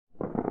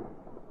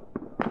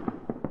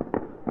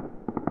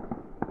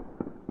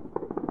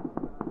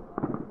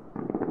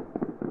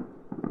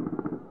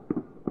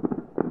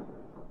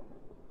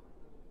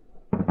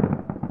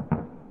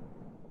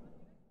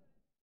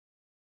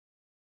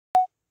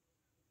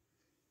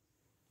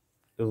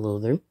Hello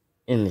there.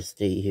 In this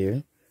state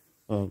here,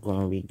 I'm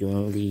going to be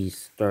doing the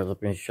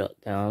startup and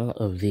shutdown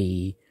of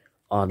the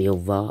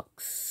Audiovox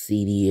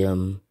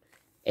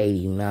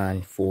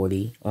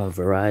CDM-8940 on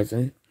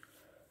Verizon.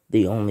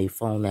 The only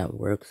phone that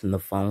works in the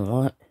phone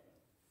lot.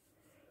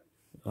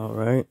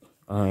 Alright,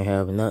 I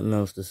have nothing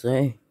else to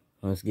say.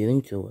 Let's get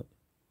into it.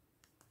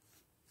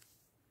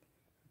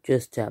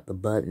 Just tap the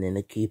button and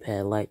the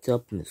keypad lights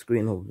up and the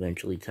screen will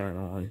eventually turn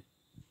on.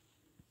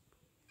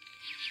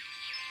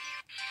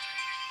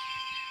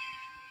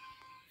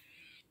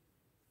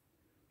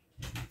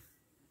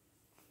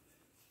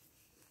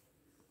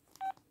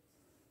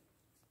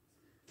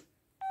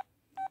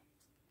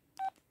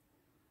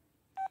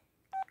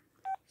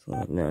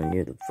 So now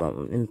near the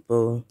phone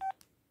info.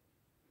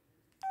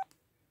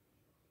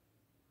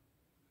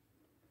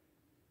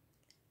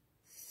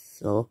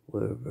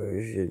 Software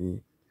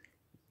version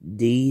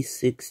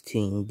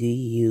D16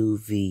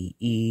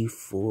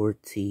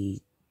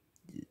 DUVE4T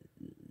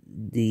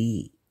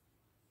D.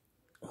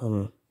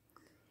 I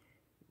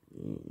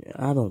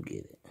don't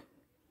get it.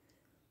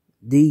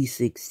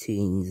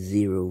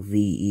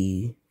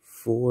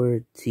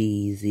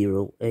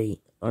 D160VE4T08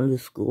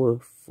 underscore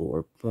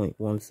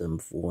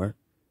 4.174.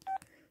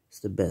 It's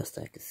the best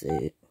I could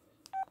say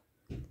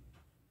it.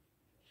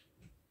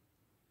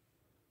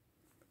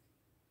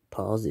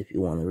 Pause if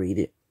you want to read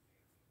it.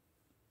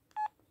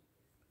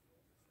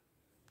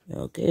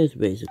 Okay, that's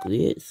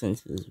basically it.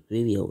 Since this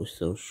video was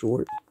so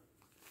short,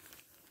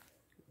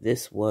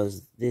 this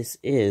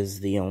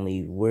is the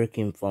only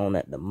working phone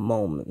at the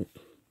moment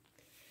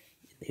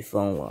in the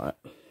phone lot.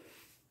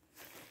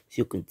 As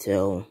you can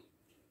tell,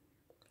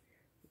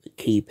 the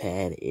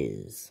keypad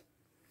is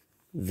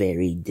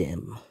very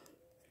dim.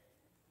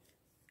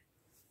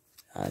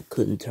 I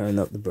couldn't turn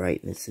up the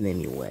brightness in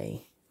any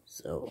way,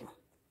 so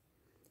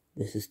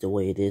this is the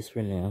way it is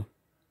for now.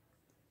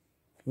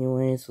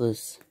 Anyways,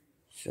 let's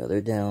shut her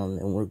down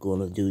and we're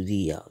going to do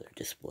the outer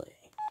display.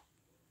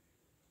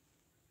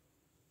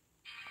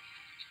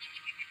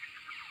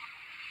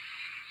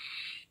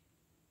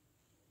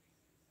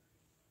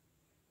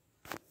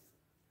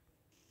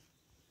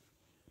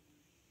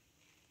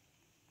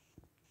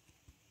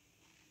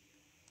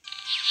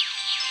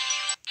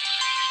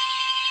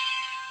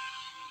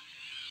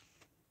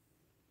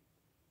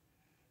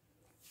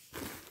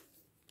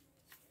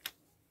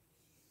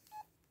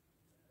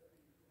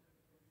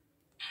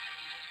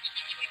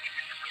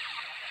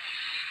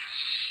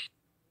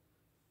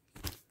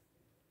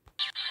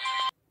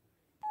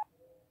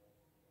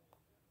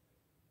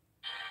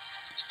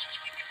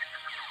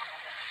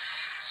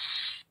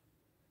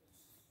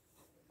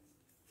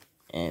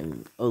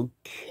 And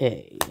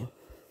okay,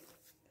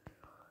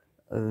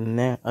 other than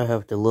that, I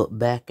have to look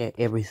back at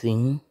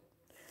everything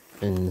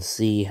and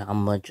see how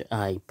much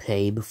I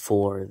paid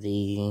for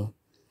the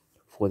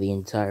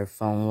entire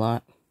phone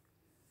lot.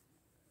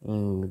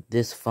 And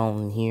this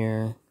phone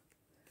here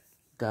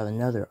got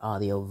another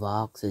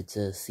Audiovox. It's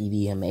a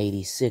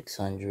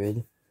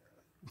CDM-8640,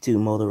 2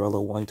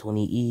 Motorola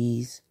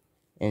 120Es,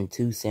 and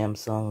 2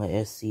 Samsung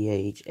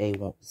SCH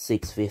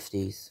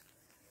A650s.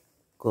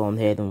 Go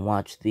ahead and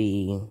watch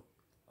the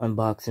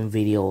unboxing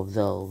video of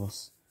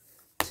those.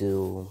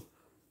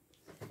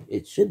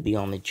 It should be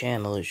on the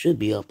channel. It should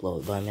be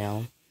uploaded by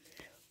now.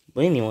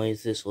 But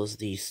anyways, this was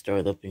the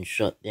startup and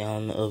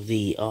shutdown of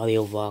the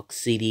Audiovox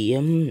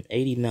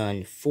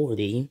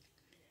CDM-8940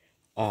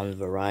 on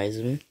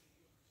Verizon.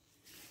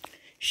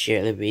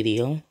 Share the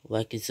video,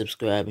 like and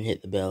subscribe, and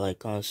hit the bell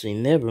icon so you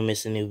never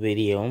miss a new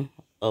video.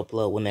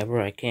 Upload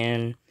whenever I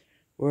can.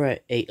 We're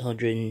at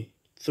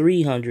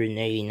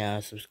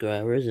 389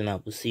 subscribers, and I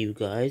will see you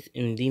guys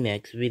in the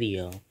next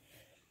video.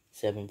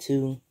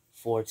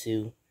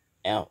 7242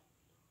 out.